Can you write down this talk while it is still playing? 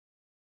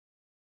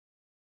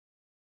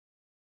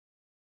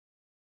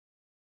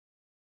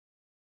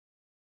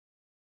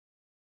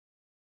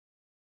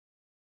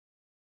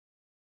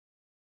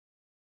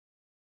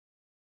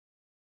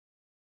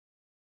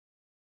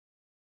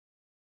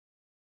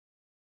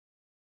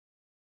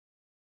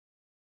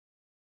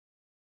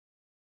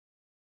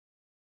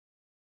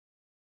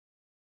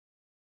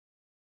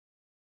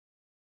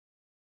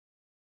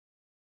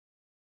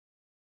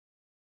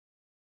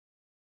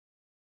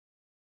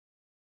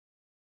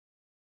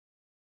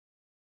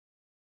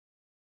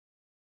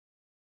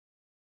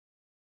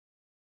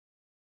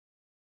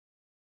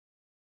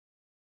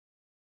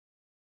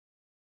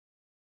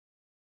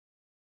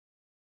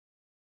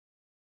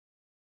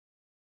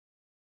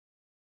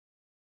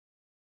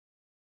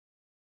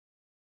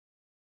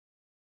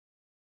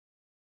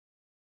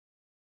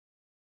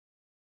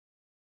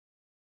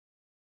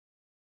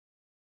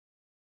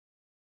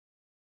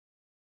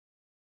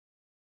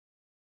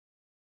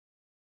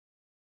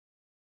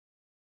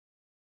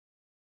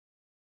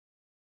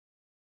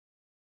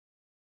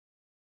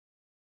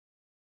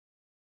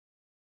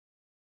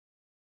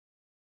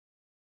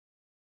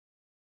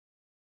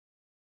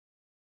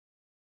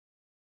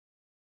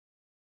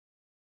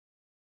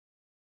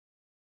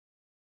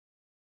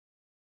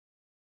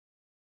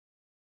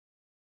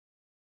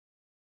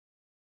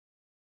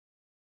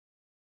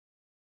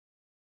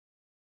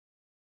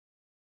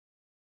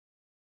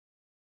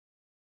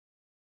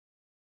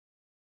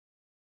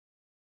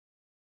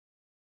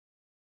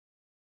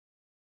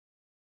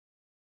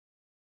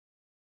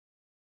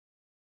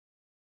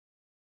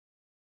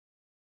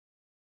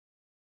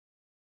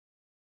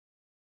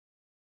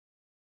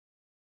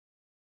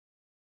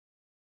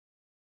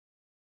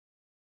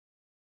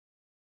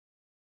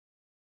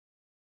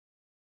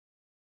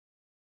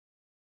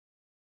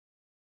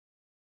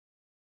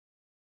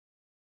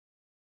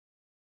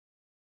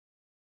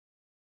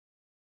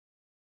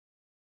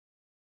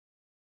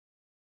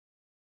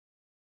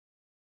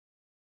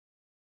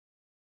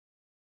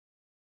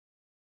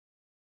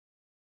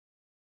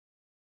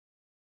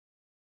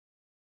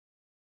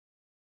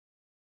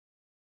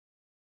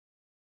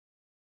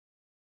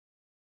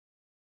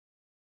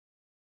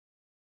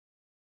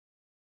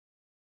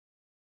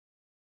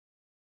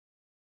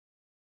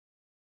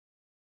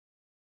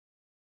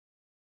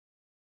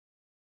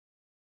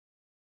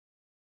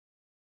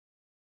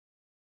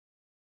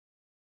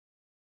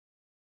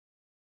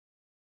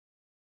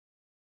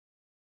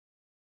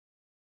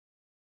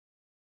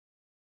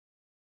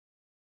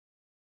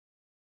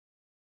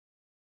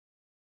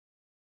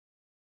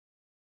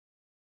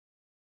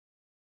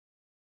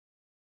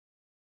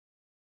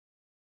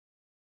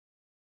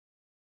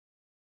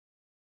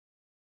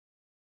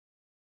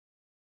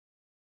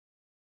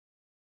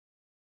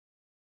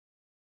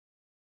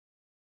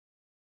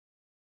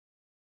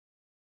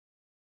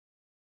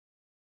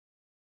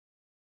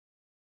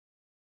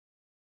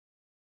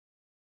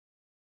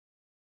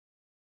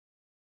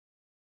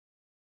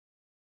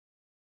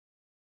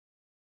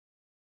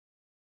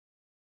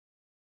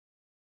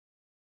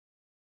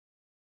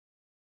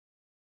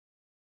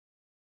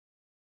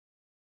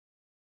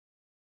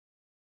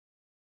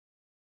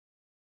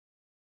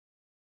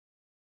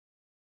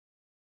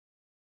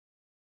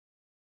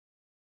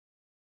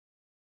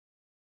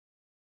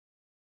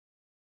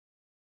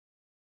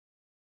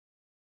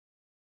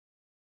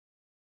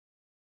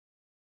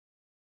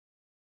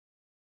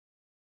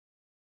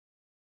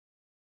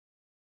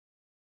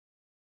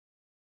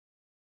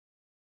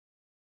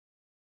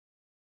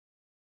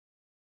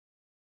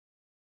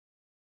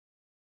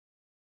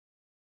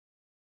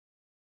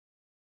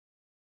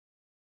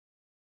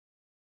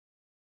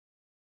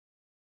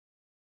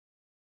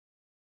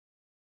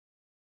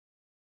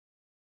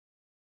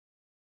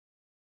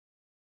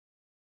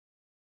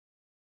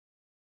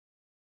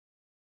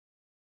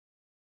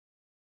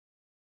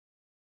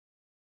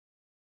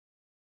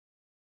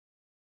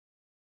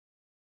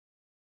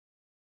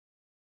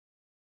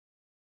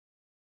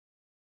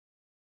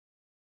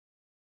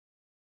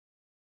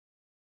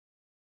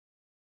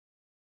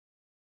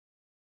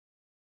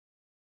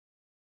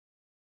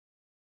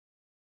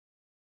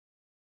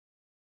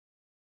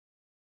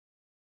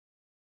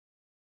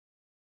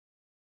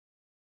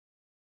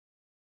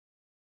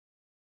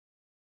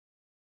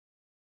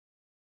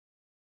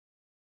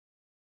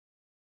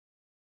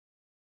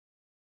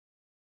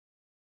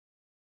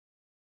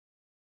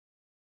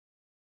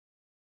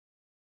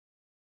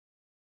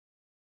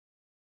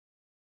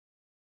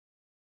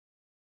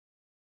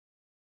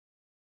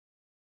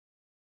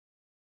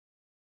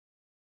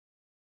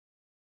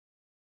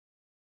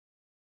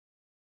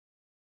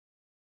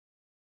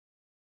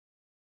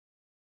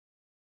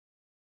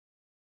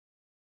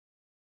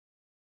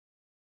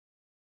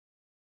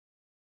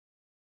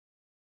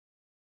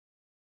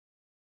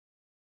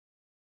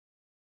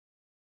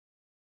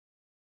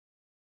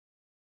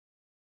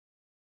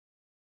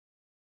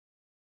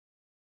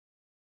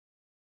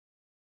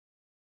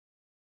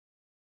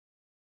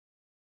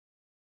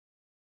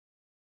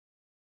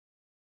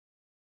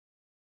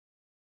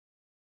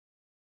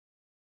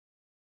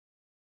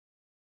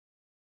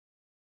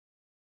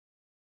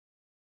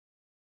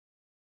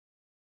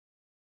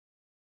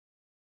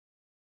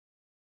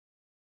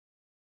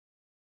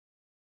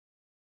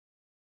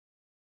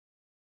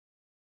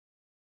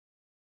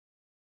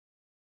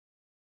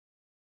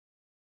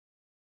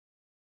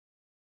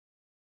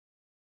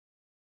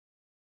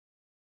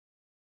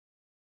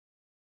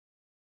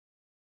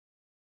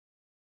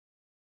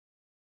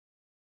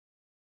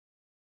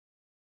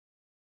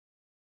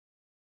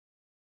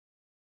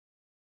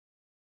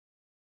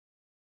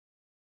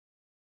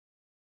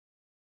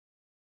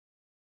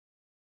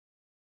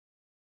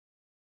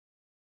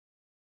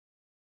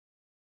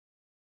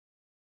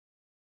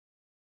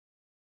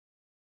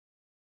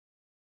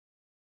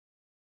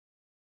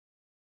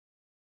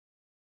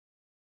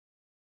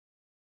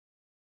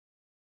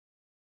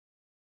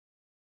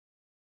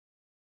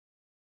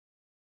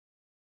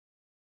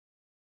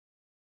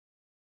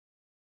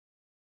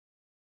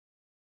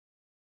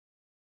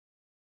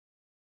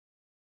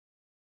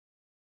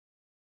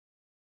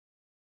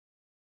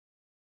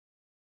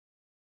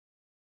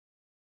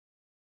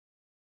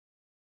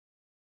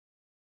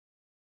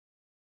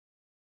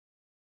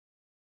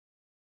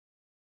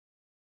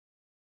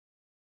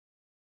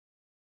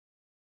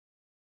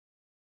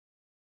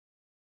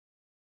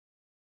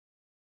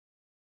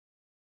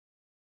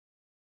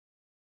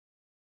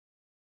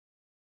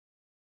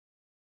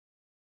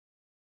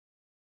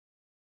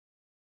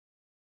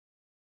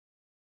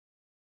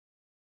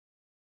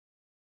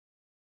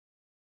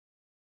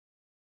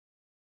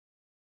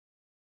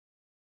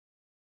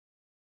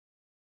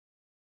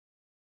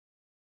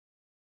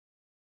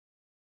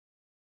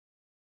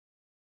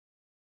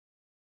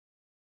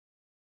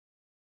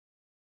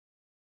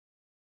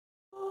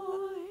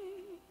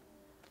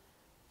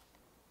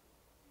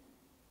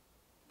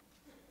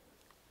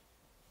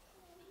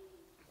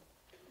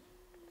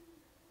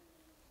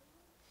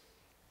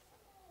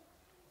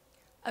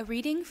A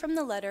reading from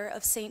the letter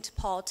of St.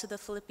 Paul to the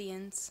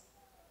Philippians.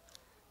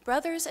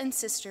 Brothers and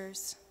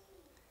sisters,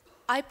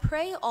 I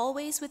pray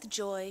always with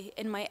joy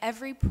in my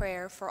every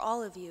prayer for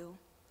all of you,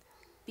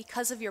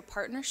 because of your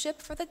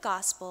partnership for the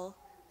gospel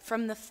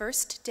from the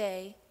first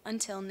day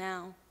until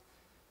now.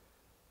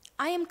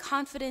 I am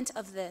confident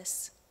of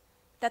this,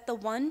 that the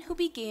one who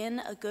began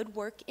a good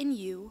work in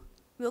you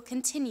will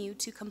continue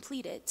to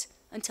complete it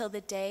until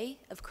the day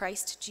of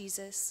Christ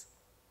Jesus.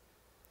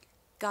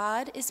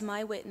 God is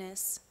my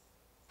witness,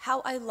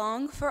 how I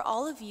long for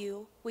all of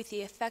you with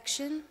the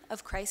affection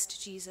of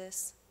Christ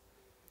Jesus.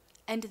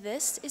 And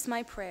this is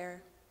my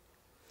prayer,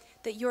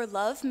 that your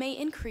love may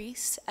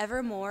increase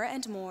ever more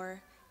and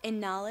more in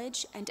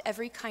knowledge and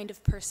every kind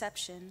of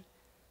perception,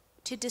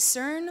 to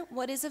discern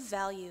what is of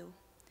value,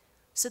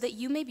 so that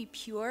you may be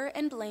pure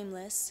and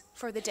blameless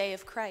for the day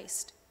of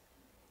Christ,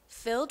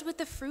 filled with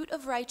the fruit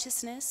of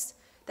righteousness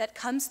that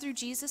comes through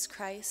Jesus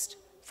Christ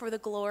for the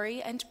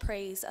glory and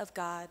praise of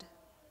God.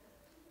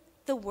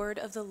 The word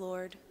of the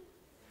Lord.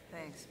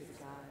 Thanks be to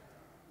God.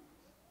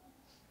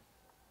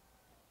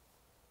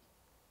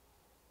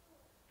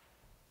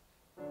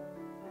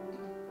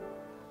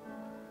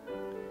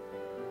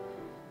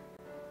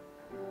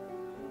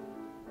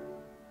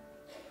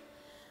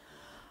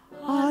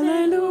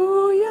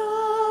 Alleluia,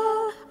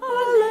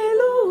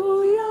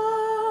 alleluia,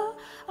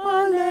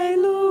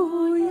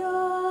 alleluia.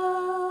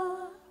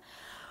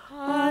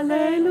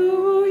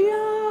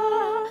 Alleluia,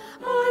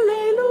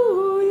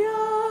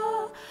 alleluia,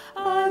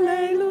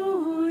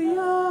 alleluia.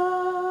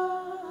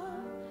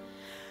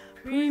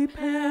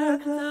 Prepare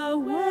the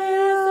way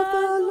of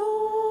the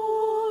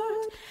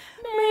Lord,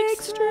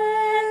 make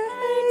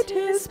straight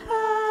his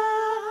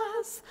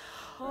paths.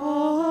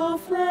 All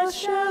flesh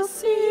shall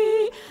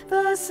see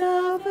the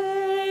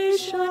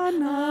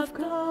salvation of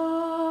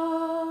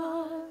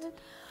God.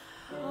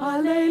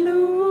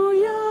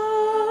 Alleluia,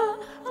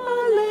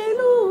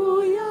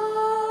 alleluia,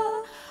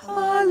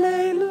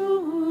 alleluia.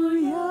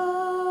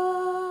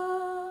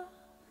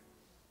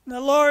 The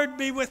Lord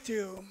be with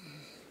you.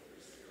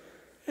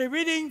 A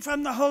reading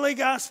from the Holy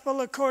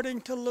Gospel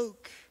according to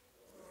Luke.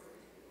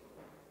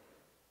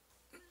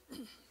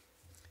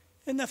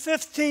 In the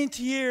 15th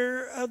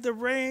year of the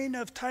reign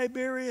of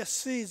Tiberius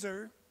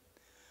Caesar,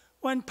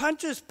 when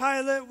Pontius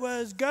Pilate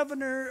was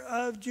governor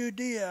of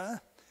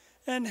Judea,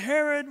 and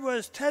Herod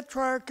was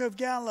tetrarch of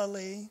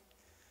Galilee,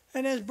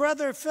 and his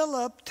brother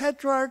Philip,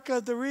 tetrarch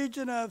of the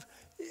region of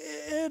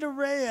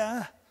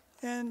Iturea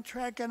and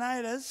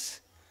Trachonitis,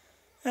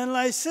 and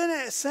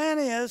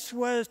Lysanias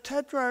was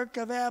tetrarch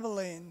of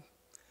Abilene,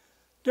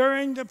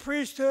 during the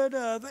priesthood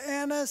of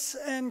Annas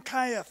and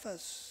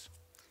Caiaphas.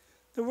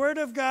 The word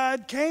of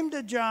God came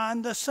to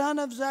John, the son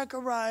of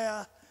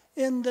Zechariah,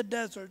 in the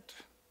desert.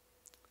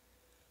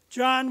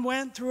 John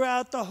went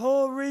throughout the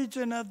whole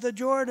region of the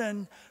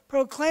Jordan,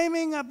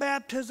 proclaiming a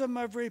baptism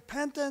of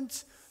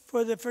repentance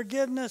for the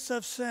forgiveness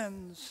of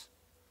sins.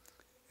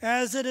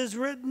 As it is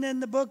written in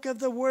the book of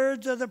the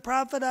words of the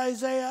prophet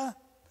Isaiah,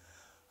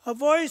 a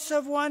voice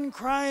of one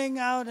crying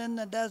out in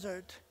the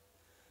desert,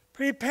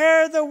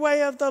 prepare the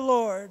way of the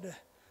Lord,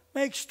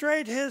 make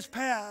straight his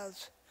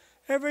paths.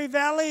 Every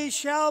valley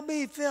shall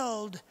be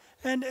filled,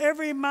 and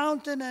every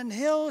mountain and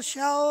hill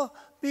shall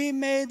be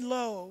made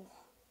low.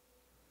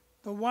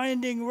 The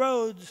winding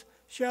roads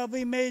shall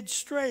be made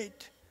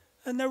straight,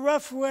 and the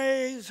rough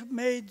ways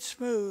made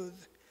smooth,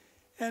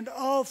 and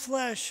all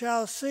flesh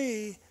shall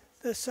see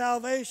the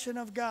salvation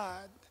of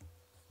God.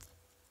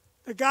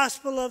 The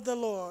Gospel of the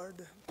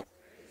Lord.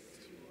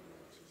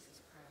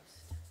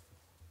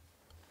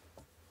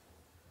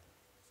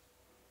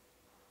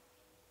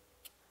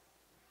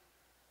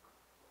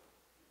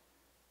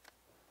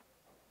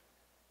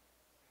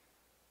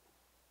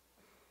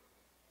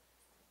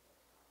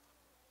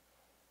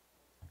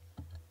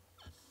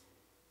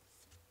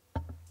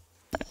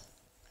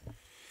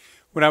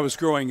 When I was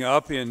growing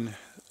up in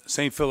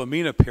St.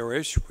 Philomena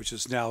Parish, which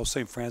is now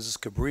St. Francis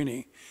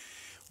Cabrini,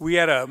 we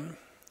had a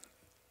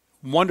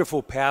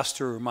wonderful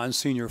pastor,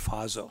 Monsignor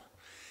Fazo,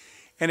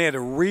 and he had a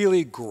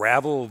really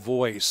gravel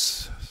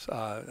voice.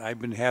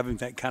 I've been having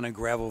that kind of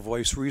gravel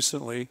voice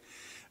recently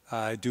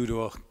due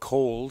to a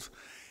cold,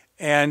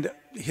 and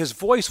his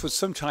voice would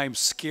sometimes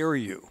scare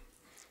you.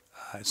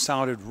 It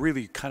sounded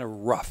really kind of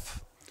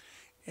rough,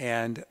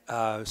 and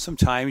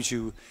sometimes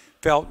you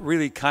felt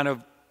really kind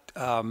of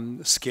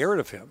scared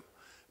of him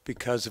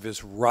because of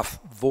his rough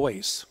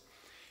voice.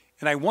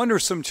 And I wonder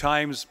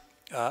sometimes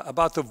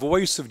about the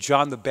voice of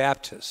John the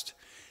Baptist.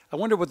 I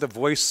wonder what the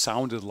voice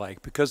sounded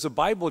like, because the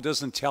Bible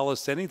doesn't tell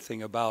us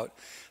anything about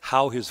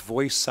how his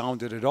voice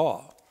sounded at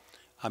all.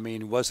 I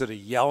mean, was it a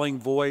yelling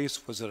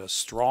voice? Was it a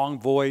strong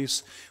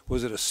voice?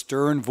 Was it a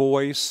stern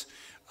voice?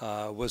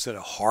 Was it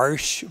a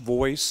harsh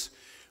voice?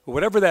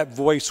 Whatever that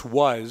voice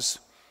was,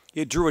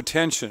 it drew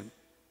attention.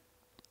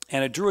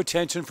 And it drew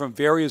attention from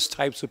various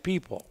types of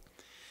people.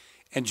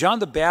 And John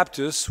the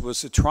Baptist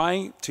was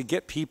trying to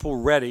get people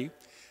ready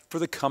for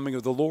the coming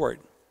of the Lord.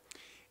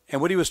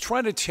 And what he was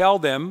trying to tell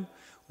them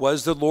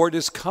was the Lord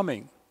is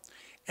coming.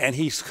 And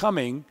he's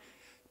coming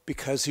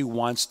because he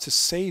wants to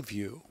save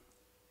you.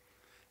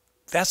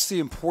 That's the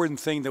important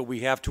thing that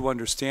we have to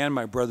understand,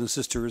 my brothers and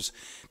sisters,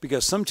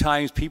 because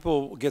sometimes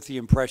people get the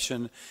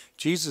impression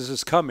Jesus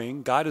is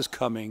coming, God is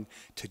coming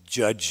to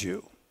judge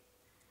you,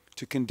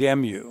 to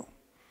condemn you,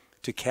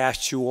 to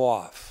cast you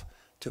off,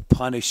 to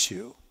punish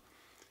you.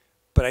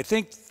 But I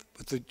think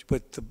the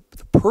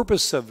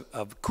purpose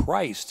of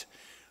Christ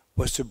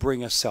was to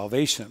bring us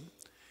salvation.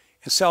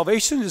 And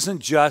salvation isn't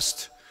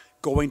just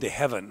going to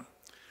heaven.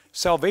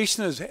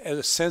 Salvation is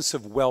a sense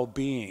of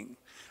well-being,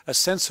 a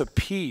sense of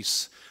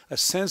peace, a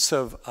sense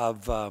of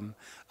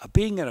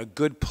being in a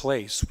good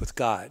place with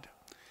God.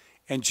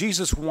 And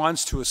Jesus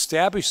wants to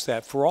establish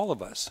that for all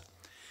of us.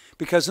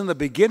 Because in the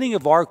beginning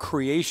of our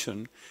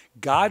creation,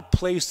 God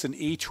placed in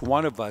each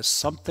one of us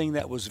something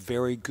that was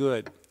very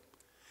good.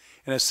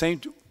 And as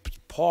St.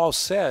 Paul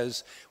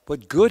says,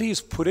 what good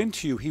he's put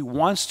into you, he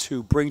wants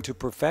to bring to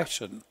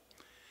perfection.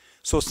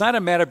 So it's not a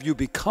matter of you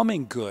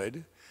becoming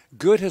good.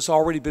 Good has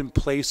already been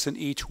placed in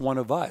each one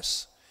of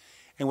us.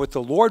 And what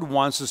the Lord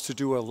wants us to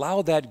do,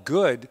 allow that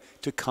good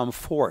to come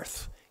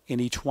forth in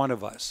each one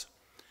of us.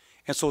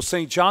 And so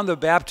St. John the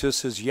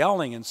Baptist is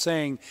yelling and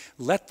saying,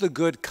 let the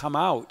good come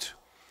out.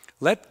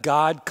 Let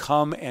God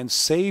come and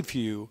save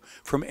you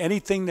from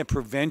anything that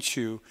prevents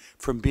you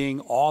from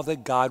being all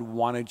that God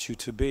wanted you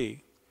to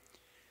be.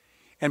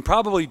 And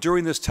probably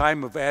during this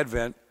time of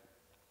Advent,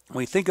 when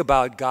we think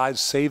about God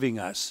saving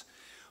us,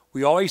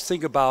 we always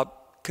think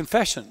about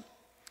confession.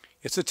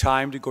 It's a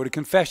time to go to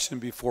confession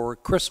before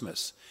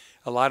Christmas.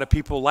 A lot of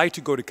people like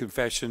to go to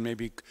confession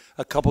maybe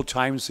a couple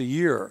times a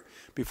year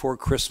before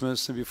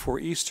Christmas and before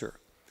Easter.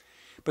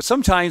 But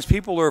sometimes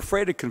people are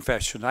afraid of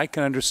confession. I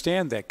can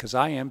understand that because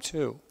I am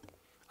too.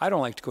 I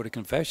don't like to go to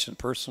confession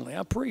personally.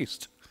 I'm a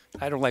priest.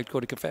 I don't like to go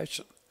to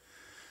confession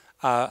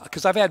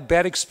because I've had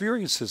bad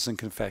experiences in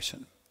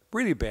confession,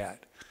 really bad.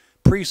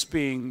 Priests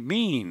being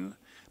mean,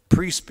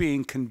 priests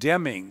being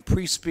condemning,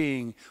 priests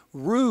being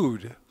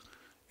rude,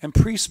 and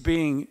priests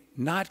being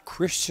not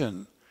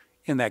Christian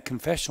in that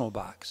confessional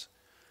box.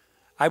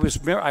 I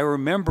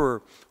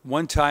remember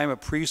one time a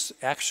priest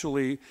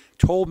actually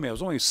told me, I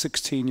was only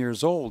 16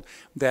 years old,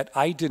 that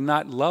I did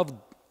not love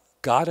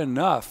God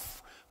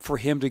enough for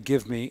him to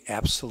give me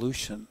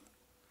absolution.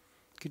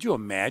 Could you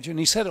imagine?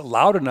 He said it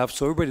loud enough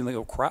so everybody in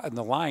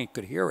the line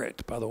could hear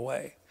it, by the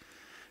way.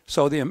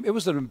 So it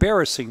was an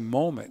embarrassing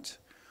moment.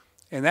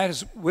 And that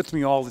is with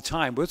me all the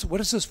time.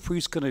 What is this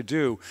priest going to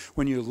do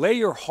when you lay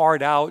your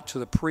heart out to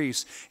the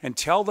priest and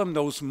tell them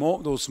those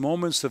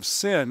moments of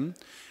sin,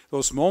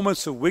 those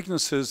moments of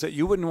weaknesses that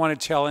you wouldn't want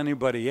to tell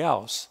anybody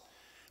else,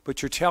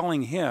 but you're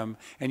telling him,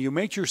 and you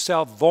make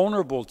yourself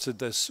vulnerable to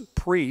this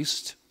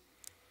priest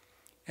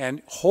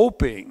and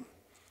hoping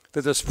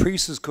that this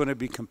priest is going to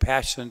be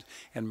compassionate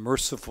and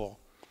merciful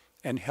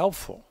and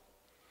helpful.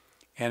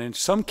 And in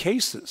some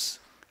cases,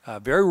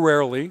 very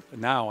rarely,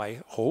 now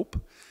I hope,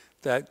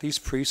 that these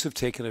priests have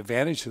taken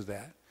advantage of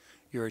that.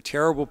 You're a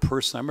terrible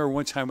person. I remember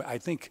one time, I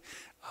think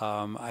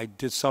I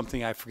did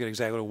something, I forget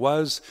exactly what it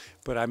was,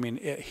 but I mean,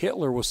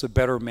 Hitler was a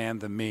better man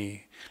than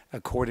me,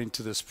 according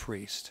to this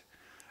priest.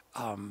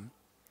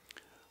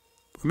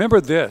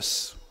 Remember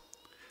this,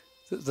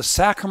 the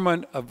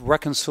sacrament of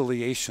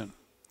reconciliation,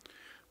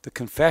 the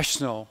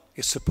confessional,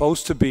 is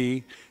supposed to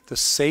be the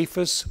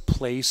safest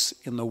place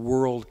in the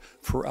world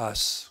for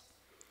us.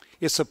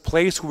 It's a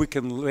place where we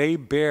can lay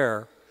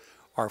bare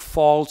our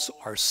faults,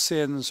 our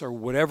sins, or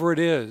whatever it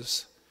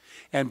is,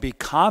 and be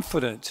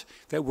confident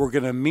that we're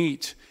going to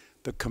meet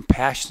the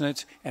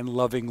compassionate and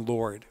loving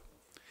Lord.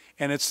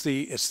 And it's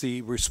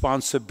the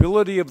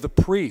responsibility of the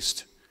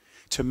priest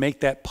to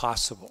make that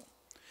possible.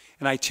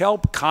 And I tell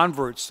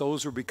converts,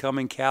 those who are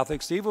becoming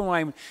Catholics, even when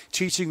I'm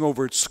teaching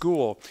over at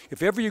school,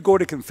 if ever you go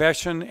to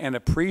confession and a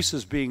priest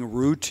is being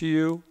rude to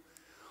you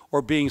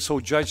or being so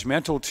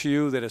judgmental to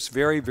you that it's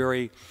very,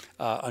 very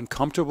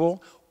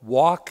uncomfortable,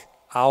 walk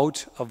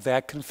out of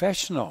that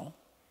confessional.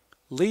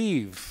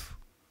 Leave.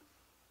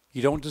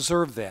 You don't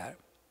deserve that.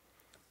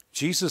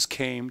 Jesus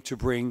came to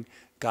bring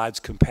God's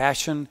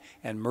compassion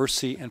and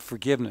mercy and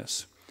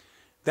forgiveness.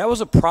 That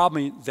was a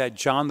problem that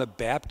John the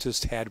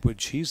Baptist had with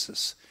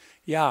Jesus.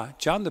 Yeah,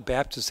 John the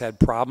Baptist had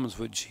problems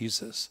with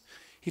Jesus.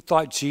 He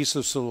thought Jesus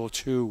was a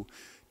little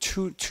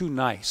too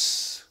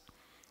nice.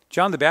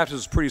 John the Baptist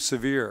was pretty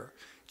severe.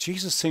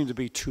 Jesus seemed to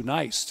be too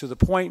nice, to the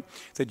point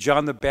that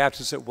John the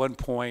Baptist at one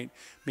point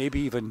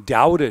maybe even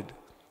doubted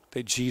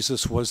that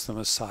Jesus was the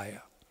Messiah.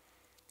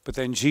 But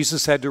then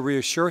Jesus had to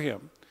reassure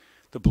him.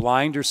 The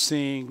blind are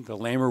seeing, the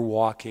lame are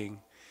walking.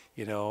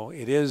 You know,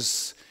 it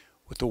is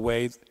with the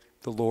way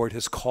the Lord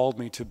has called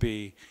me to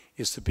be,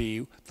 is to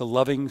be the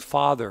loving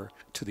Father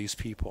to these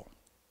people.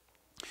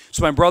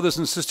 So my brothers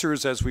and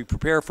sisters, as we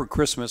prepare for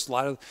Christmas, a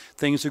lot of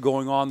things are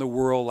going on in the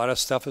world, a lot of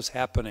stuff is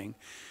happening.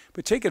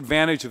 But take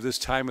advantage of this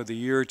time of the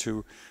year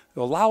to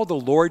allow the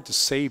Lord to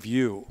save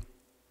you.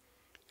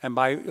 And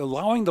by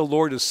allowing the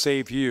Lord to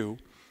save you,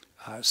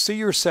 see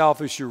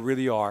yourself as you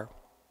really are.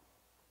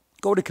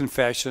 Go to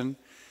confession.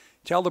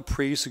 Tell the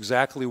priest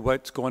exactly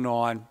what's going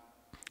on.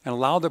 And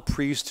allow the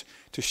priest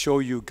to show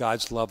you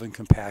God's love and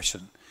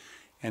compassion.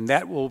 And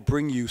that will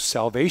bring you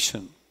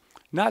salvation.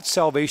 Not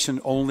salvation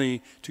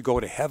only to go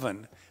to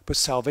heaven, but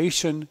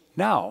salvation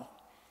now,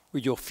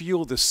 where you'll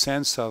feel the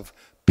sense of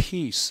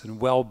peace and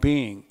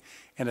well-being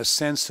and a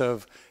sense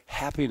of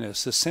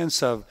happiness, a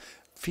sense of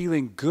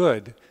feeling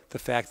good, the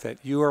fact that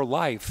your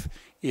life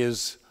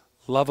is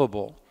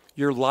lovable,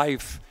 your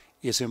life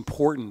is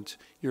important,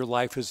 your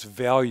life is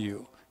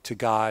value to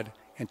God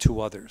and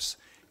to others.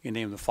 In the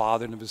name of the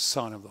Father, and of His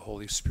Son, and of the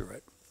Holy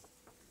Spirit.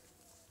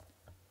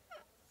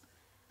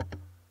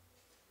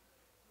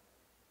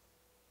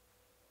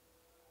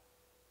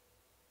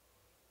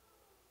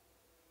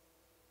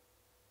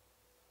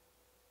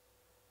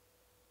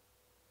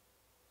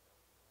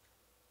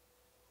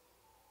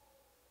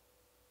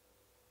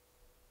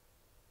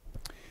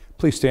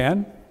 Please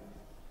stand.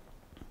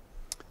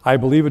 I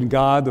believe in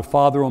God, the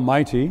Father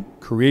Almighty,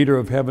 creator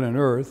of heaven and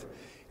earth,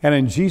 and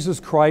in Jesus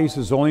Christ,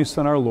 His only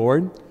Son, our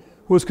Lord,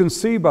 who was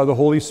conceived by the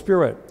Holy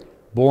Spirit,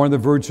 born of the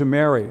Virgin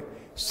Mary,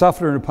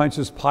 suffered under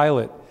Pontius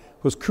Pilate,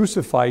 was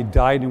crucified,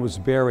 died, and was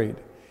buried.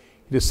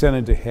 He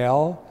descended to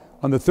hell.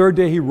 On the third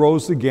day He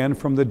rose again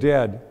from the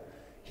dead.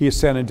 He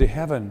ascended to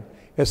heaven,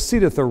 is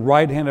seated at the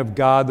right hand of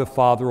God, the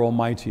Father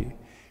Almighty.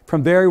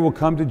 From there He will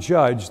come to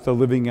judge the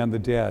living and the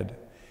dead.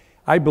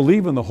 I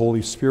believe in the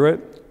Holy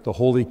Spirit, the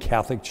Holy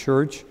Catholic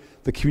Church,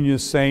 the communion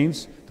of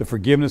saints, the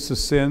forgiveness of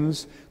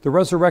sins, the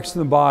resurrection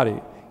of the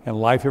body,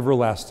 and life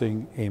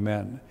everlasting.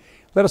 Amen.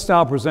 Let us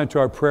now present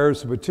our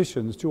prayers and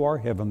petitions to our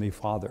Heavenly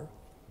Father.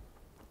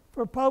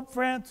 For Pope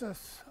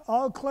Francis,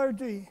 all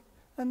clergy,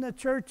 and the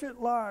Church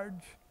at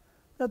large,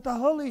 that the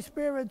Holy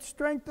Spirit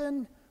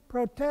strengthen,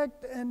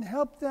 protect, and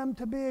help them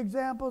to be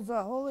examples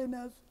of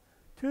holiness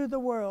to the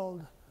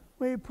world.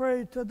 We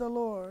pray to the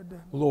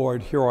Lord.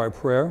 Lord, hear our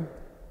prayer.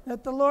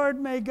 That the Lord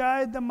may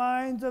guide the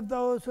minds of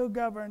those who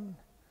govern,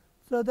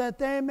 so that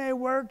they may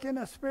work in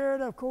a spirit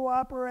of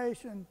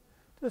cooperation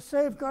to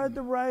safeguard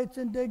the rights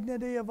and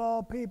dignity of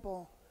all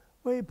people.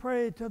 We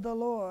pray to the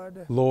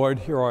Lord. Lord,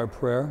 hear our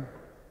prayer.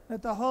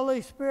 That the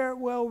Holy Spirit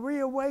will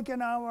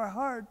reawaken our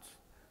hearts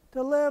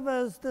to live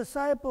as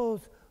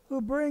disciples who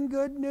bring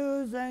good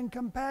news and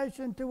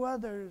compassion to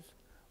others.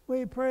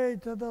 We pray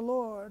to the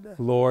Lord.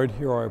 Lord,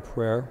 hear our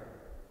prayer.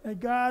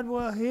 That God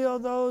will heal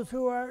those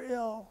who are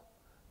ill,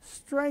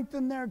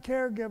 strengthen their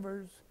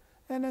caregivers,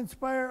 and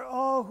inspire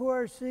all who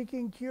are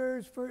seeking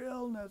cures for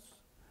illness.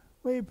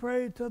 We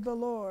pray to the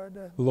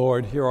Lord.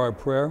 Lord, hear our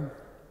prayer.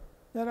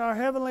 That our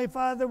Heavenly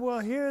Father will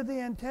hear the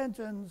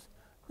intentions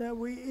that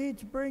we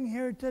each bring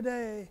here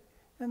today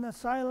in the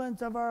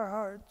silence of our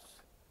hearts.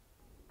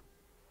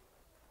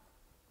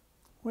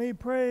 We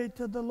pray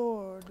to the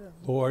Lord.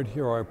 Lord,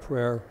 hear our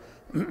prayer.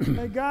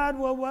 That God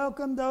will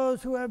welcome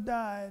those who have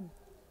died,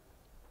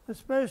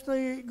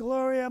 especially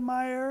Gloria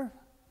Meyer,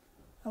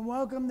 and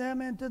welcome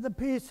them into the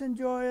peace and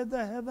joy of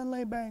the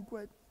heavenly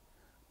banquet.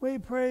 We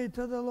pray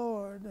to the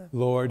Lord.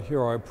 Lord,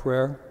 hear our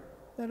prayer.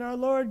 That our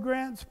Lord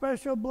grant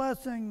special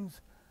blessings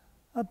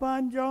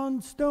upon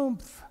Joan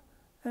Stumpf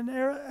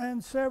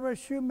and Sarah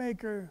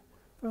Shoemaker,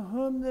 for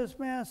whom this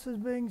Mass is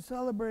being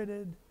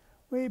celebrated.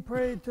 We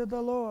pray to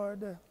the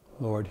Lord.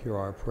 Lord, hear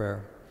our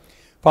prayer.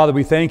 Father,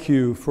 we thank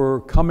you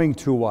for coming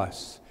to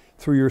us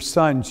through your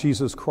Son,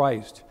 Jesus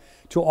Christ,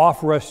 to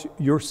offer us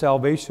your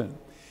salvation.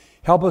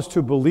 Help us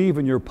to believe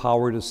in your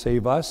power to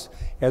save us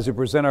as we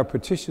present our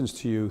petitions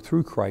to you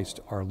through Christ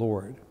our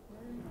Lord.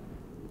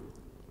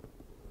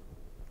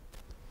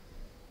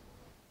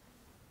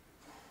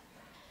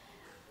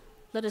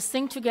 Let us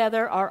sing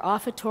together our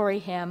offertory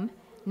hymn,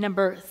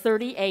 number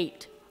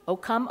 38, O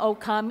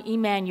Come,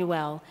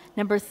 Emmanuel,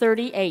 number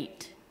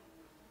 38.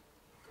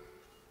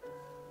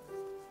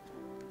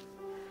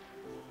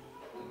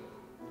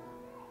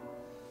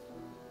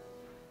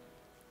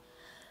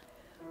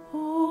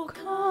 O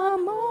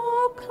come,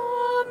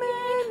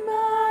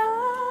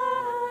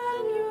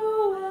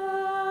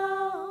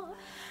 Emmanuel,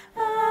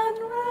 and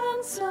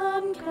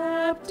ransom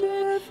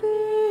captive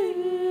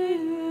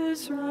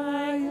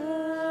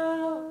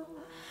Israel,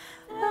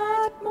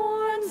 that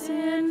mourns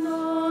in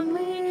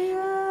lonely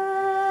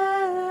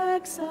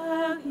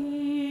exile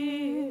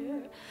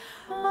here,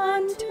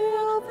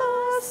 until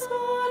the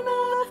Son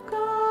of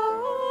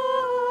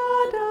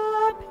God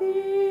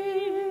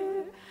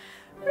appear.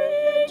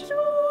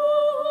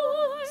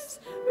 Rejoice,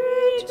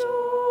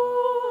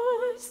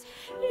 rejoice,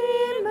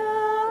 Emmanuel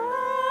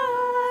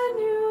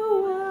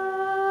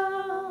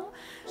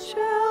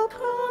shall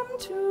come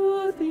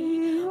to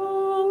thee,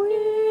 O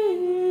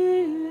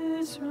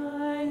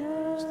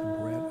Israel. It's the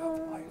bread of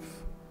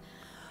life.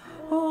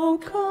 O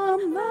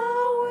come,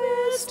 thou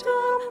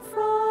wisdom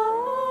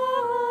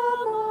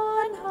from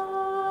on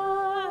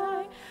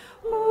high,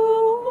 who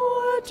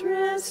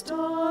orderest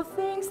all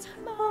things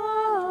mightily.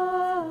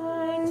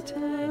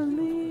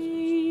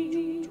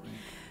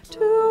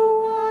 To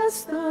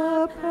us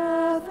the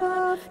path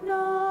of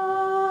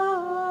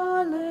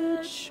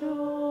knowledge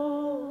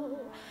show,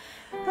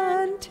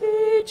 and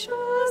teach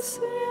us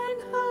in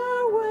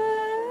her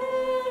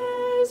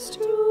ways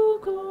to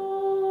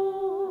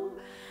go.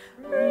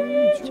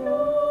 Rejoice,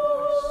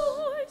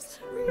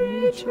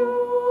 rejoice,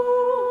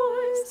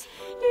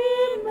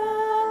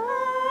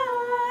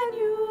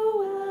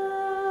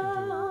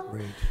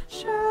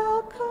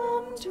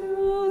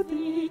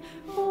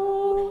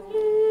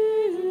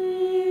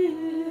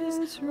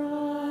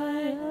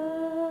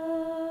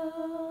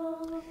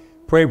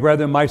 Pray,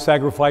 brethren, my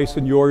sacrifice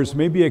and yours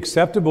may be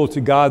acceptable to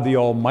God the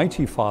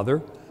Almighty Father.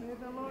 May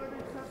the Lord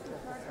accept the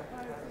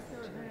sacrifice at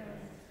your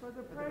hands for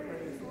the praise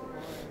and glory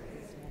of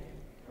his name,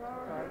 for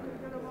our good and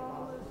good of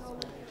all his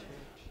holy church.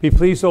 Be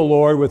pleased, O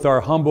Lord, with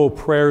our humble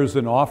prayers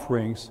and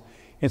offerings,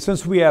 and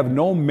since we have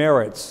no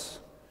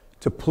merits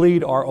to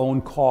plead our own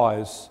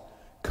cause,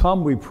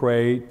 come, we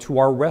pray, to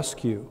our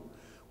rescue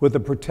with the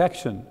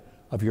protection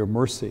of your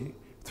mercy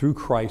through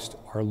Christ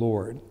our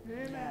Lord.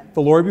 Amen.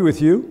 The Lord be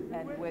with you.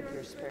 And with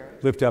your spirit,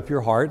 Lift up your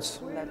hearts.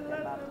 lift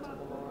them up to the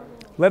Lord.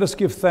 Let us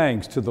give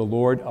thanks to the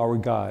Lord our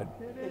God.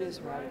 It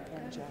is right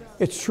and just.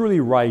 It's truly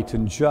right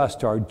and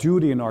just, our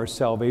duty and our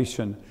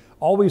salvation,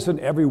 always and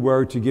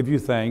everywhere to give you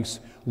thanks,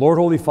 Lord,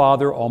 Holy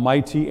Father,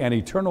 Almighty and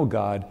eternal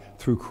God,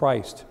 through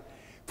Christ.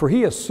 For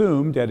he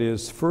assumed at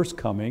his first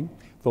coming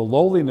the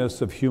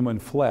lowliness of human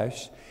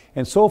flesh,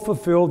 and so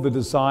fulfilled the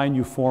design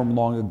you formed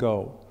long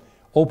ago.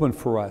 Open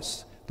for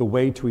us the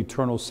way to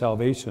eternal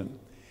salvation.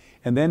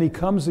 And then he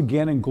comes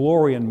again in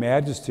glory and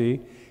majesty,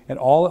 and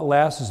all at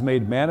last is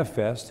made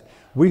manifest.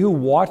 We who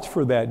watch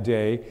for that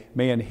day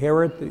may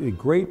inherit the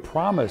great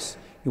promise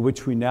in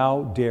which we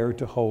now dare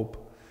to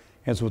hope.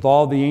 As with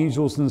all the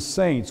angels and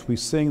saints, we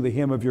sing the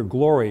hymn of your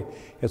glory,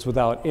 as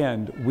without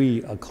end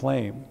we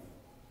acclaim.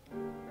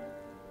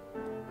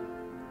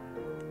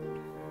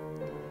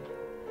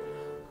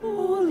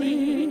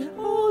 Holy,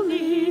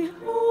 holy,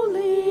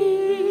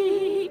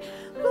 holy,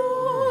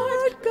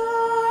 Lord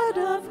God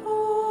of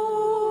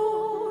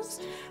hosts,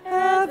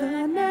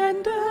 heaven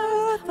and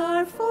earth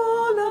are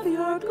full of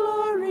your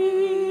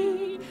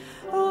glory.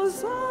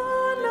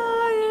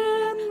 Hosanna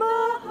in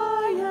the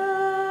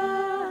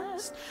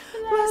highest.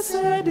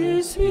 Blessed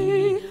is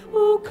he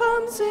who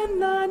comes in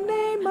the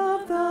name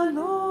of the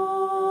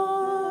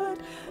Lord.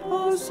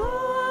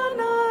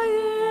 Hosanna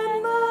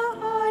in the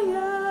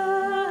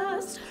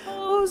highest.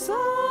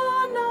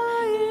 Hosanna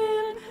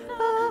in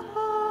the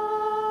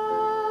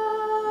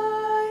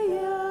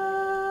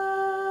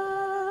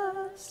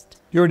highest.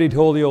 You're indeed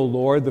holy, O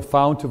Lord, the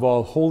fount of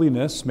all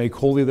holiness. Make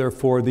holy,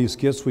 therefore, these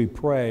gifts, we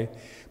pray,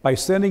 by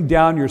sending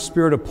down your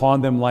Spirit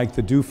upon them like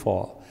the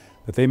dewfall,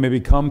 that they may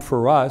become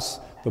for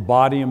us the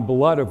body and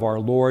blood of our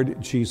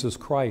Lord Jesus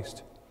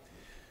Christ.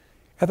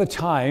 At the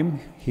time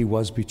he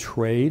was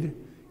betrayed,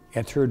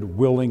 entered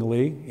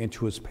willingly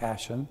into his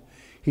passion,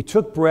 he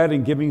took bread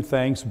and giving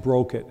thanks,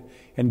 broke it,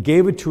 and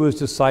gave it to his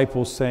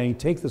disciples, saying,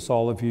 "Take this,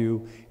 all of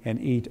you, and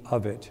eat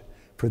of it,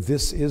 for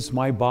this is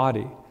my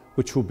body,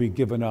 which will be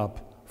given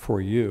up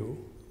for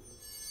you."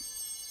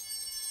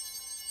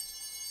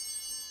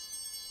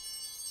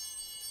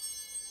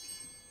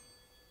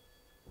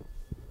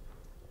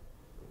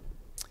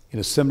 In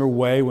a similar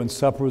way, when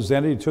supper was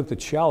ended, he took the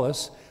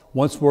chalice.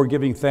 Once more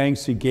giving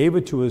thanks, he gave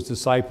it to his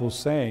disciples,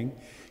 saying,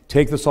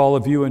 "Take this, all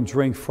of you, and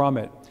drink from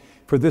it.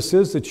 For this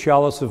is the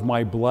chalice of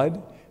my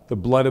blood, the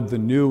blood of the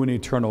new and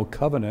eternal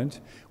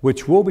covenant,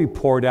 which will be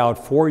poured out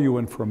for you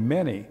and for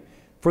many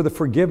for the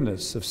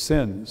forgiveness of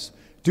sins.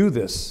 Do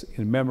this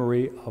in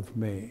memory of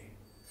me."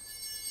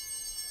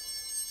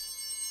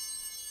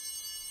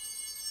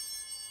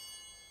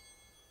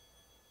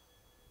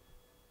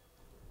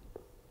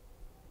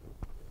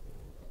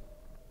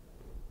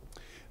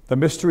 The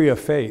mystery of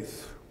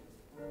faith.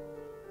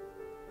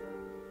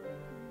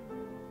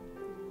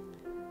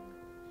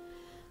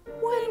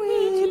 When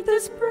we eat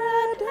this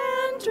bread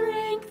and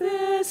drink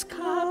this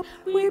cup,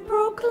 we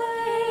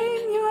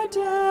proclaim your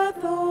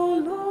death, O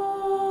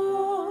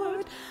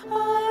Lord,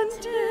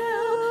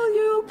 until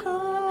you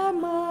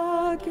come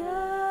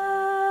again.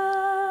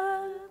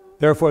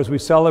 Therefore, as we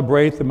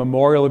celebrate the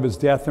memorial of his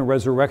death and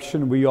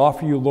resurrection, we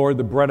offer you, Lord,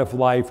 the bread of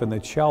life and the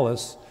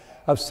chalice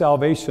of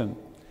salvation,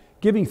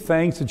 giving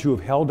thanks that you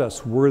have held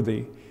us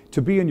worthy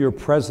to be in your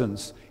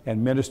presence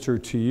and minister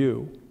to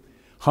you.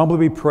 Humbly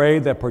we pray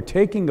that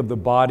partaking of the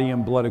body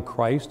and blood of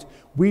Christ,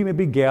 we may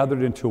be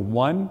gathered into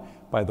one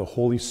by the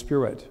Holy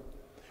Spirit.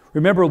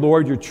 Remember,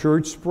 Lord, your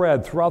church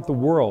spread throughout the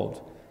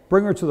world.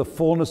 Bring her to the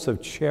fullness of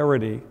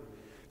charity.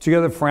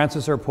 Together,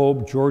 Francis, our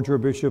Pope, George, our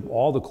Bishop,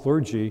 all the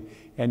clergy,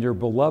 and your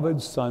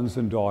beloved sons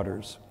and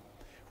daughters.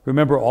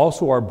 Remember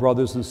also our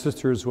brothers and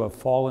sisters who have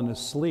fallen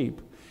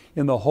asleep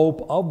in the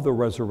hope of the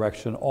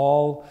resurrection,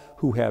 all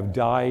who have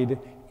died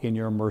in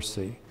your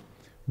mercy.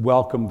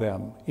 Welcome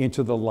them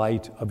into the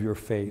light of your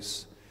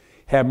face.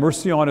 Have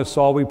mercy on us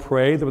all, we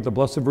pray, that with the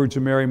Blessed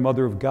Virgin Mary,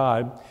 Mother of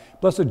God,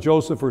 Blessed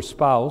Joseph, her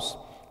spouse,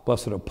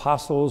 blessed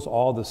apostles,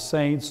 all the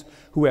saints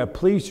who have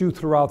pleased you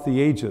throughout the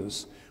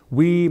ages,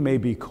 we may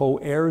be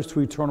co-heirs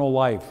to eternal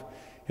life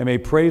and may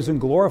praise and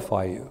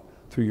glorify you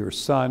through your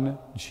Son,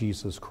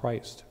 Jesus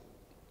Christ.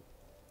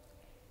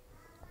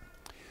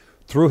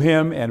 Through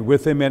him and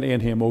with him and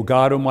in him, O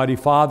God, Almighty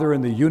Father,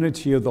 in the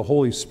unity of the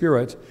Holy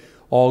Spirit,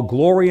 all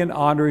glory and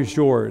honor is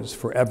yours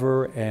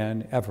forever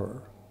and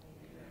ever.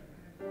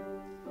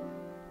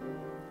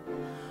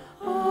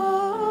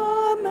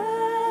 Amen,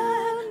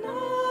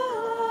 amen,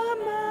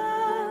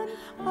 amen,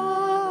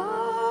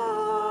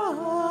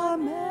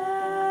 amen,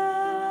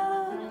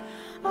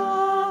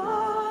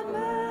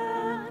 amen,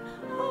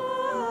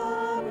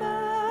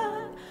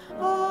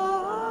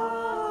 amen.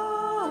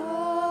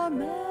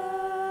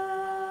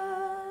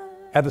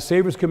 At the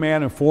Savior's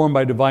command, informed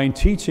by divine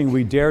teaching,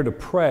 we dare to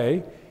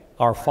pray,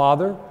 Our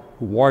Father,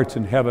 who art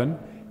in heaven,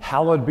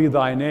 hallowed be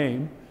thy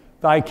name.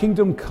 Thy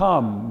kingdom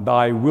come,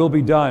 thy will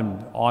be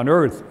done, on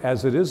earth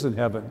as it is in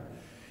heaven.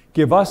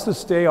 Give us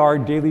this day our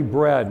daily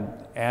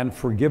bread, and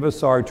forgive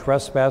us our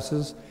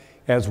trespasses,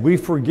 as we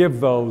forgive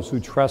those who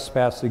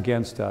trespass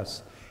against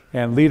us.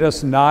 And lead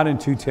us not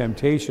into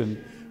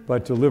temptation,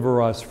 but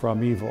deliver us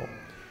from evil.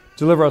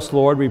 Deliver us,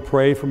 Lord, we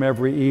pray, from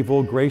every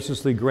evil.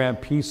 Graciously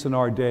grant peace in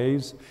our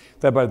days,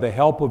 that by the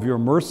help of your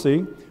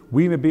mercy,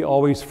 we may be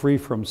always free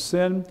from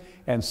sin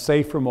and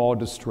safe from all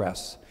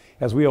distress,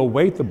 as we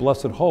await the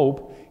blessed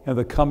hope and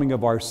the coming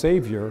of our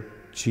Savior,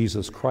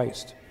 Jesus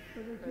Christ.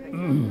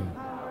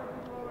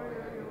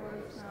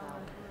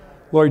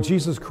 Lord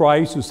Jesus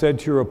Christ, who said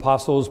to your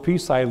apostles,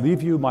 Peace I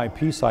leave you, my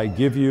peace I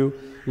give you,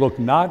 look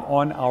not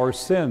on our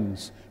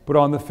sins, but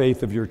on the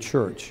faith of your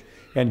church,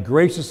 and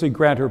graciously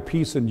grant her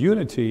peace and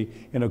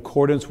unity in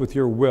accordance with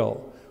your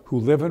will, who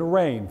live and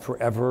reign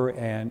forever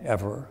and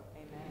ever.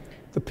 Amen.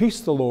 The peace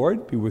of the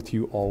Lord be with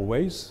you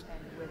always. And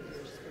with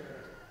your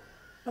spirit.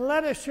 And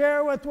let us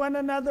share with one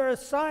another a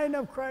sign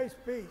of Christ's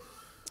peace.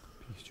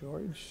 Peace,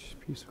 George.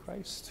 Peace,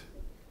 Christ.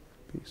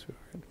 Peace,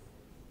 Lord.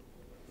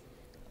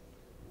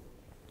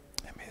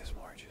 And may this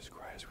Lord Jesus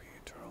Christ bring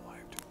eternal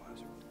life to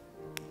us.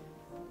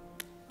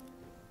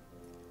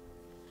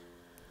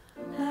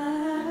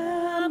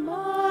 Lamb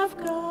of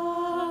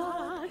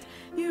God,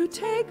 you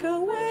take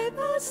away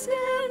the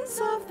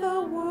sins of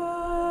the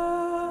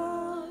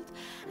world.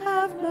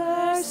 Have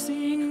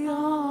mercy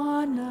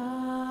on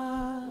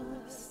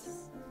us.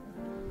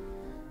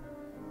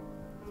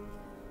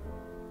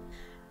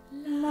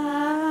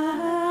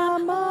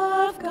 Lamb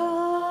of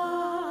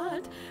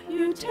God,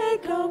 you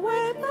take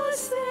away the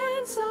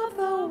sins of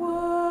the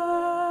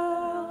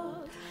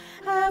world.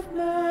 Have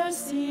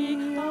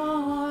mercy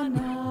on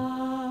us.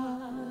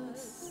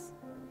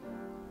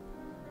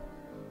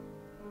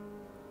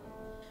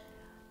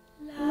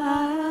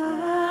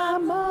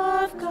 Lamb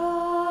of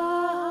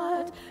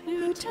God,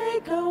 you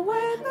take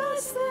away the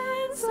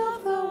sins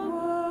of the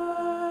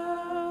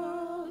world.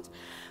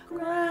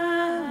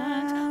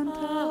 Grant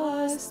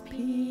us peace.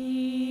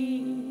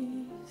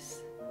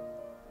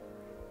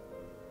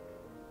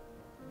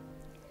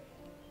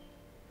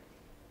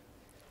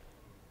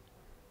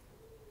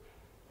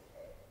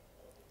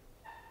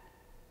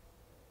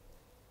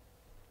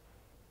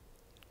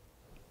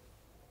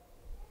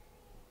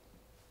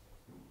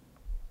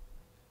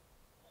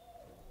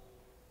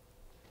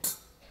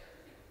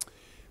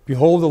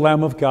 Behold the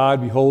Lamb of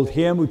God, behold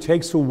him who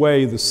takes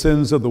away the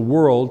sins of the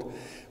world.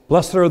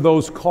 Blessed are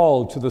those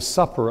called to the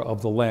supper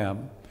of the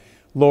Lamb.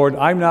 Lord,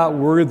 I'm not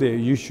worthy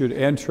you should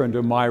enter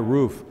under my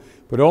roof,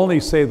 but only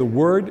say the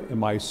word, and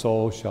my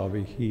soul shall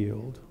be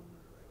healed.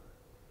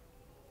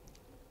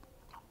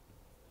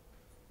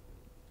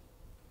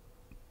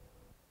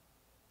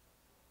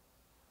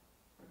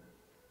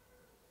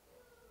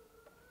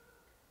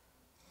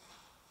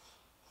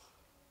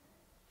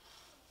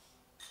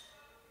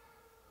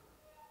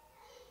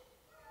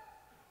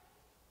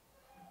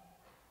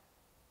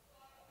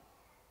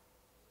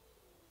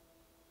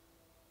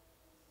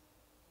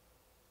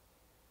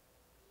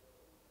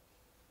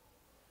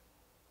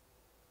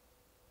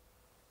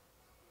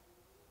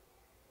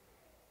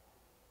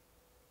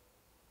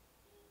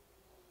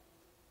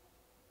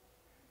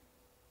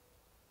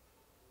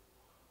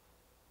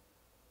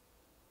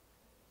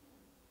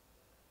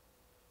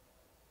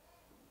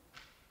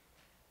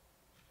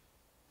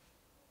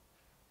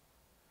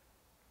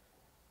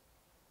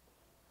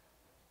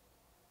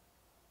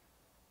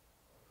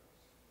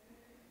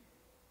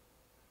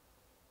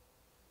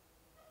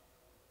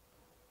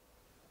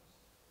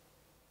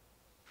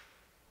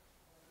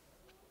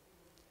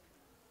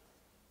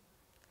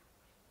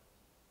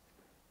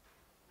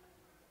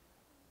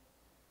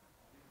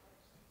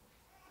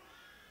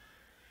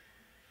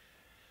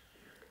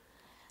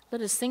 Let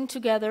us sing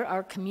together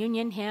our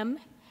communion hymn,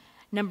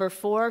 number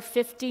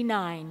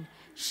 459,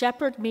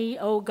 Shepherd Me,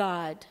 O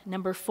God,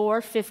 number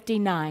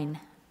 459.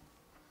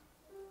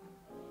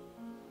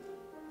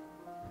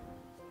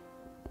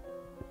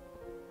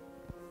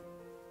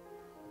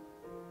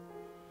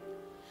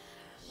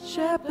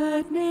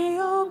 Shepherd me,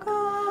 O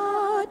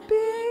God,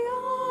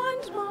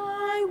 beyond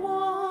my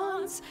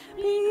wants,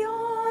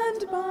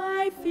 beyond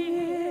my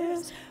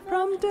fears,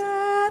 from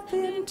death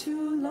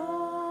into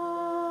life.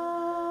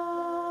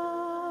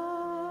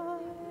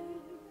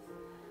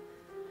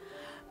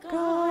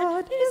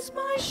 God is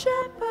my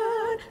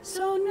shepherd,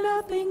 so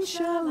nothing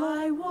shall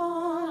I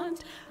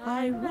want.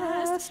 I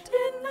rest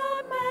in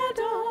the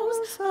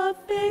meadows of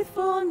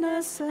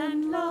faithfulness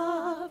and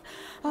love.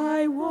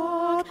 I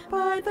walk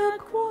by the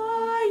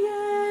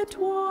quiet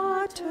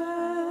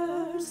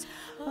waters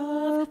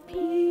of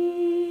peace.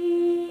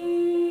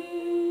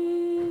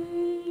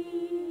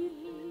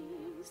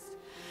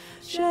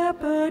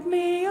 Shepherd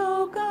me,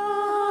 O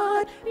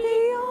God,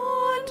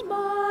 beyond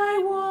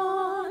my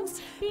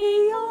wants,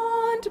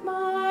 beyond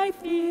my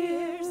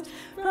fears,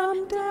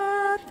 from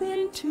death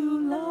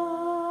into life.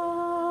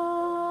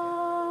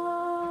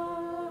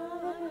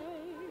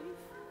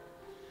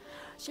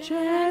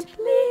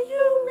 Gently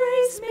you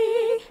raise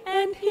me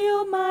and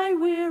heal my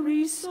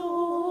weary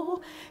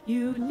soul.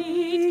 You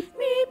lead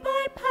me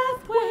by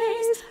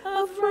pathways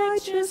of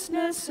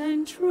righteousness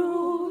and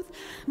truth.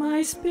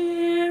 My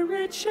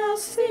spirit shall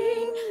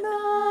sing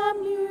the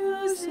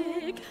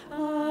music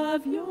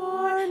of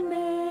your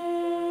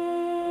name.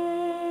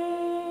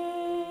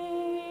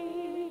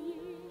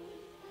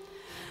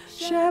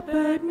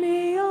 Shepherd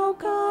me, O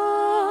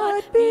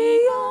God,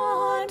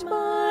 beyond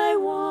my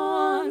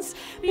wants,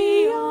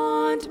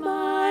 beyond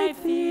my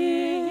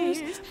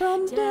fears,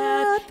 from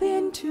death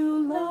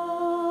into life.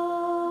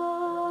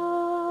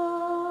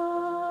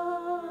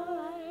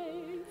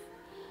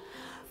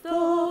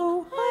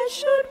 Though I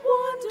should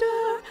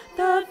wander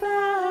the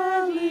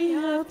valley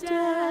of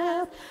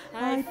death,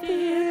 I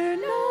fear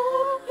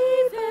no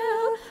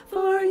evil,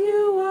 for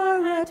you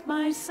are at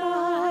my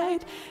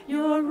side.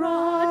 Your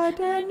rod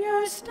and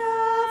your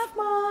staff,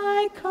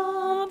 my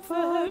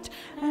comfort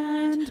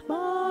and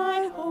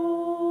my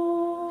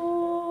hope.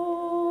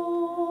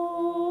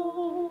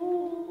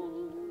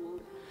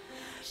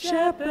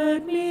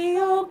 Shepherd me,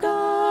 O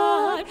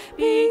God,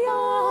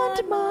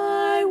 beyond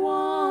my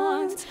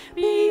wants,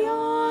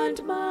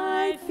 beyond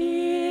my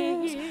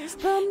fears,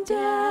 from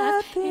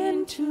death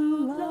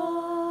into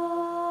life.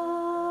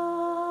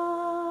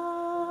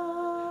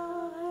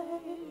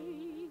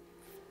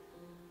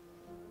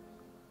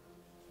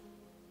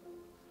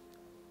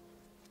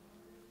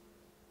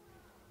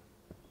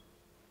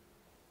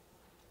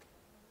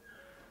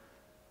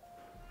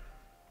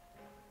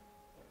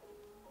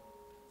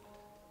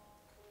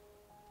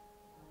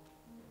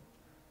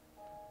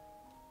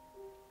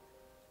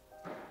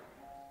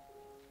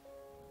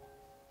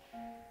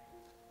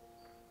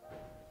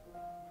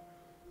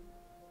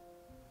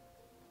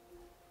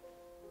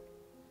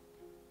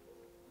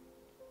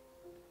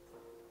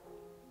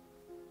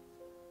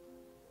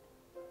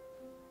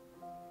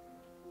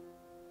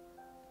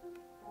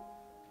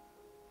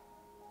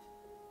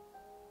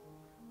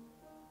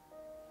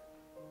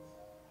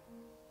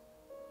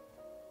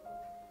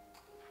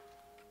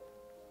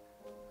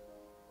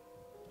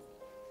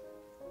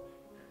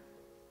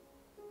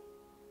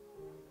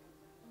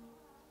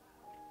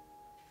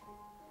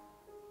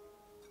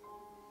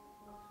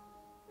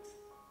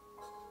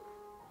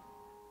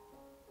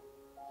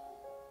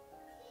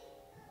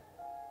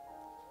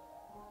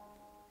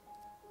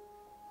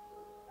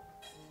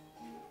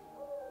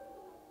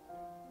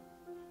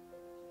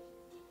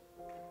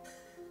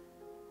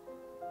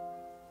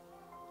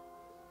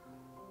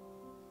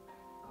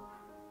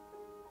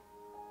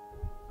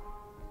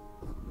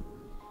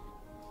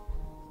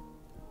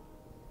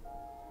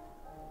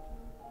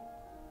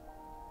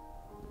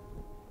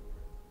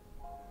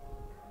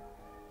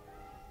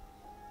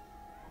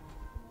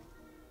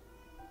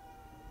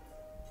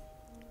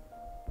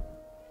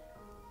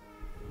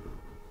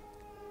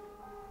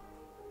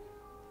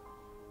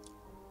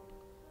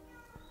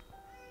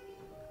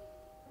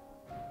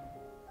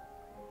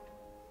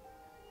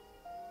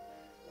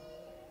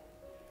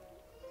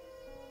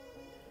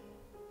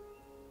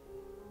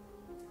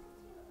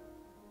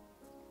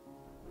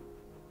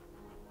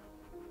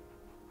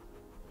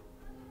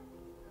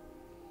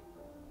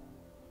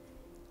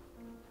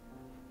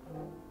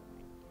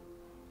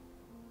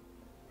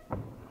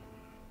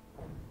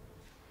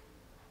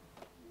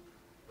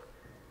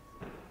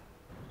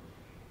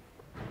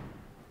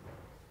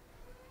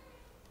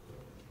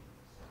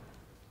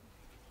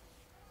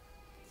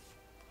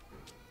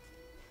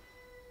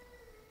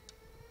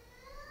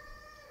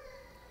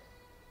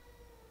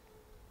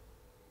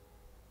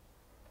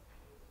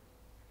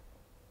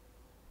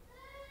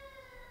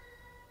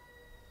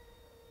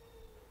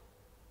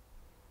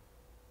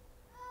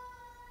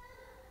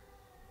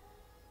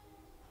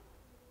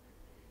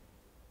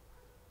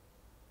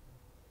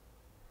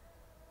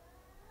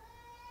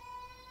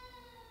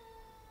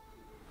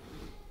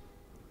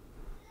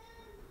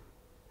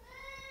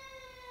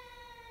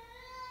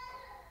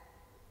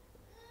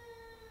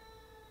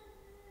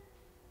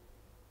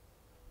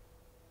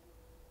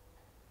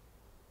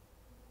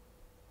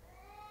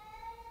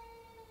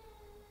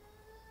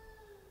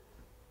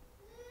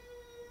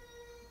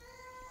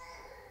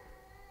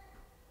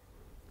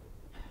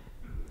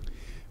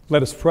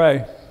 Let us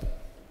pray.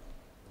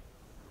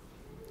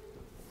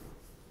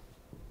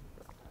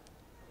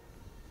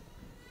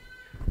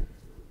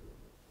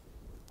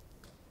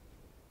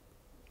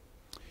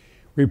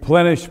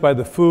 Replenished by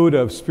the food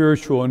of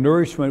spiritual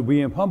nourishment,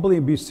 we humbly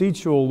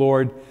beseech you, O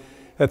Lord,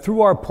 that through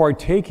our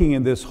partaking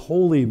in this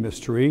holy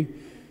mystery,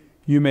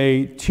 you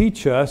may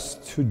teach us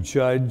to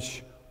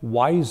judge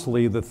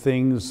wisely the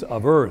things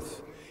of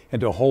earth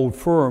and to hold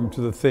firm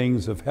to the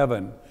things of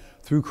heaven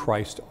through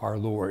Christ our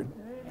Lord.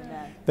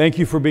 Thank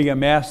you for being at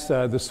Mass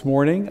this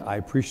morning. I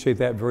appreciate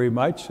that very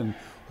much. And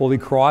Holy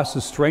Cross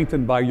is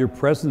strengthened by your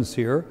presence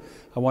here.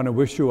 I want to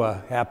wish you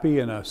a happy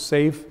and a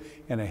safe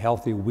and a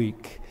healthy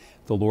week.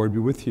 The Lord be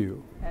with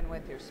you. And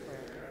with your spirit.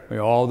 May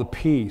all the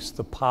peace,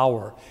 the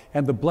power,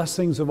 and the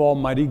blessings of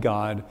Almighty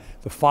God,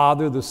 the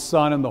Father, the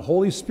Son, and the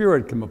Holy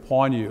Spirit come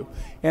upon you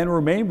and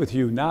remain with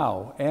you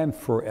now and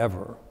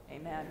forever.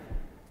 Amen.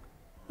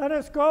 Let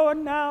us go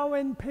now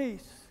in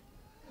peace,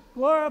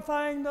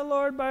 glorifying the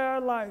Lord by our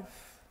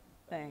life.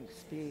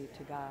 Thanks be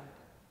to God.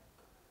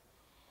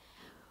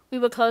 We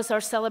will close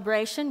our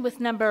celebration with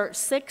number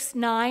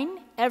 6-9,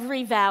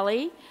 Every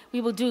Valley.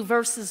 We will do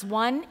verses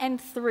 1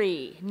 and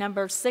 3,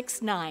 number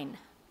 6-9.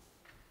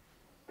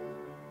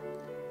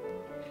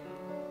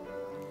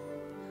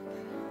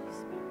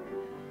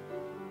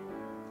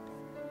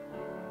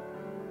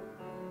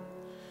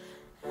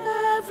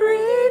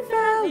 Every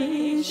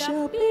valley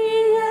shall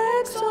be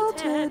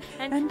exalted,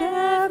 and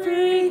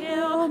every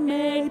hill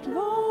made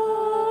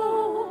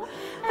low.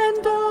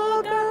 And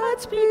all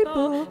God's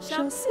people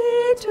shall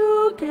see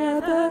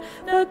together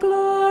the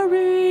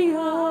glory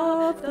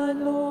of the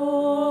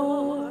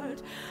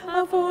Lord.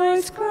 A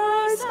voice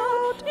cries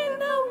out in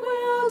the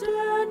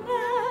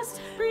wilderness,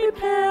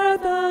 prepare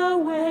the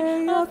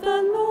way of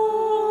the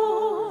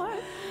Lord.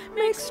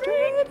 Make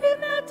straight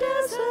in the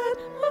desert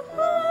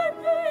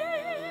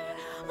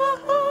a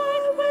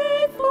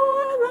highway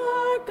for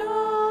our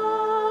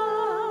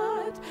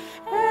God.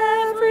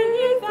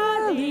 Every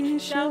valley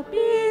shall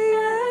be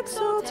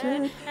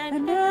exalted,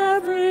 and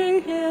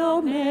every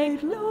hill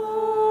made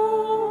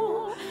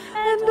low.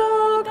 And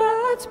all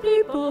God's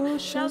people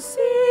shall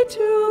see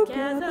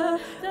together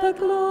the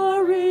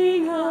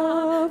glory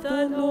of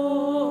the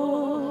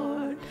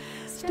Lord.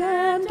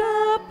 Stand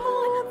up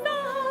on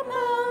the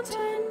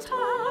mountain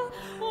top,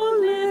 oh,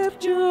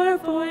 lift your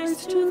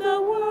voice to the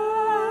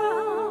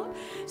world.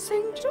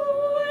 Sing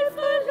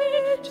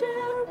joyfully,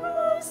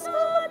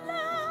 Jerusalem,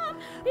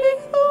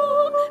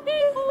 behold,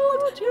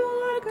 behold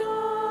your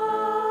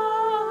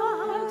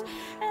God.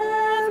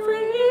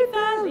 Every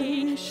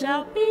valley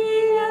shall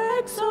be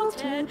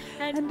exalted,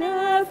 and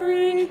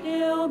every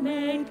hill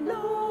made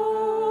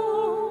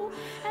low.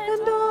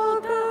 And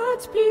all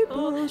God's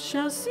people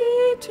shall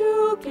see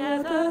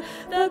together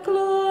the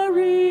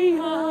glory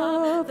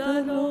of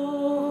the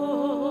Lord.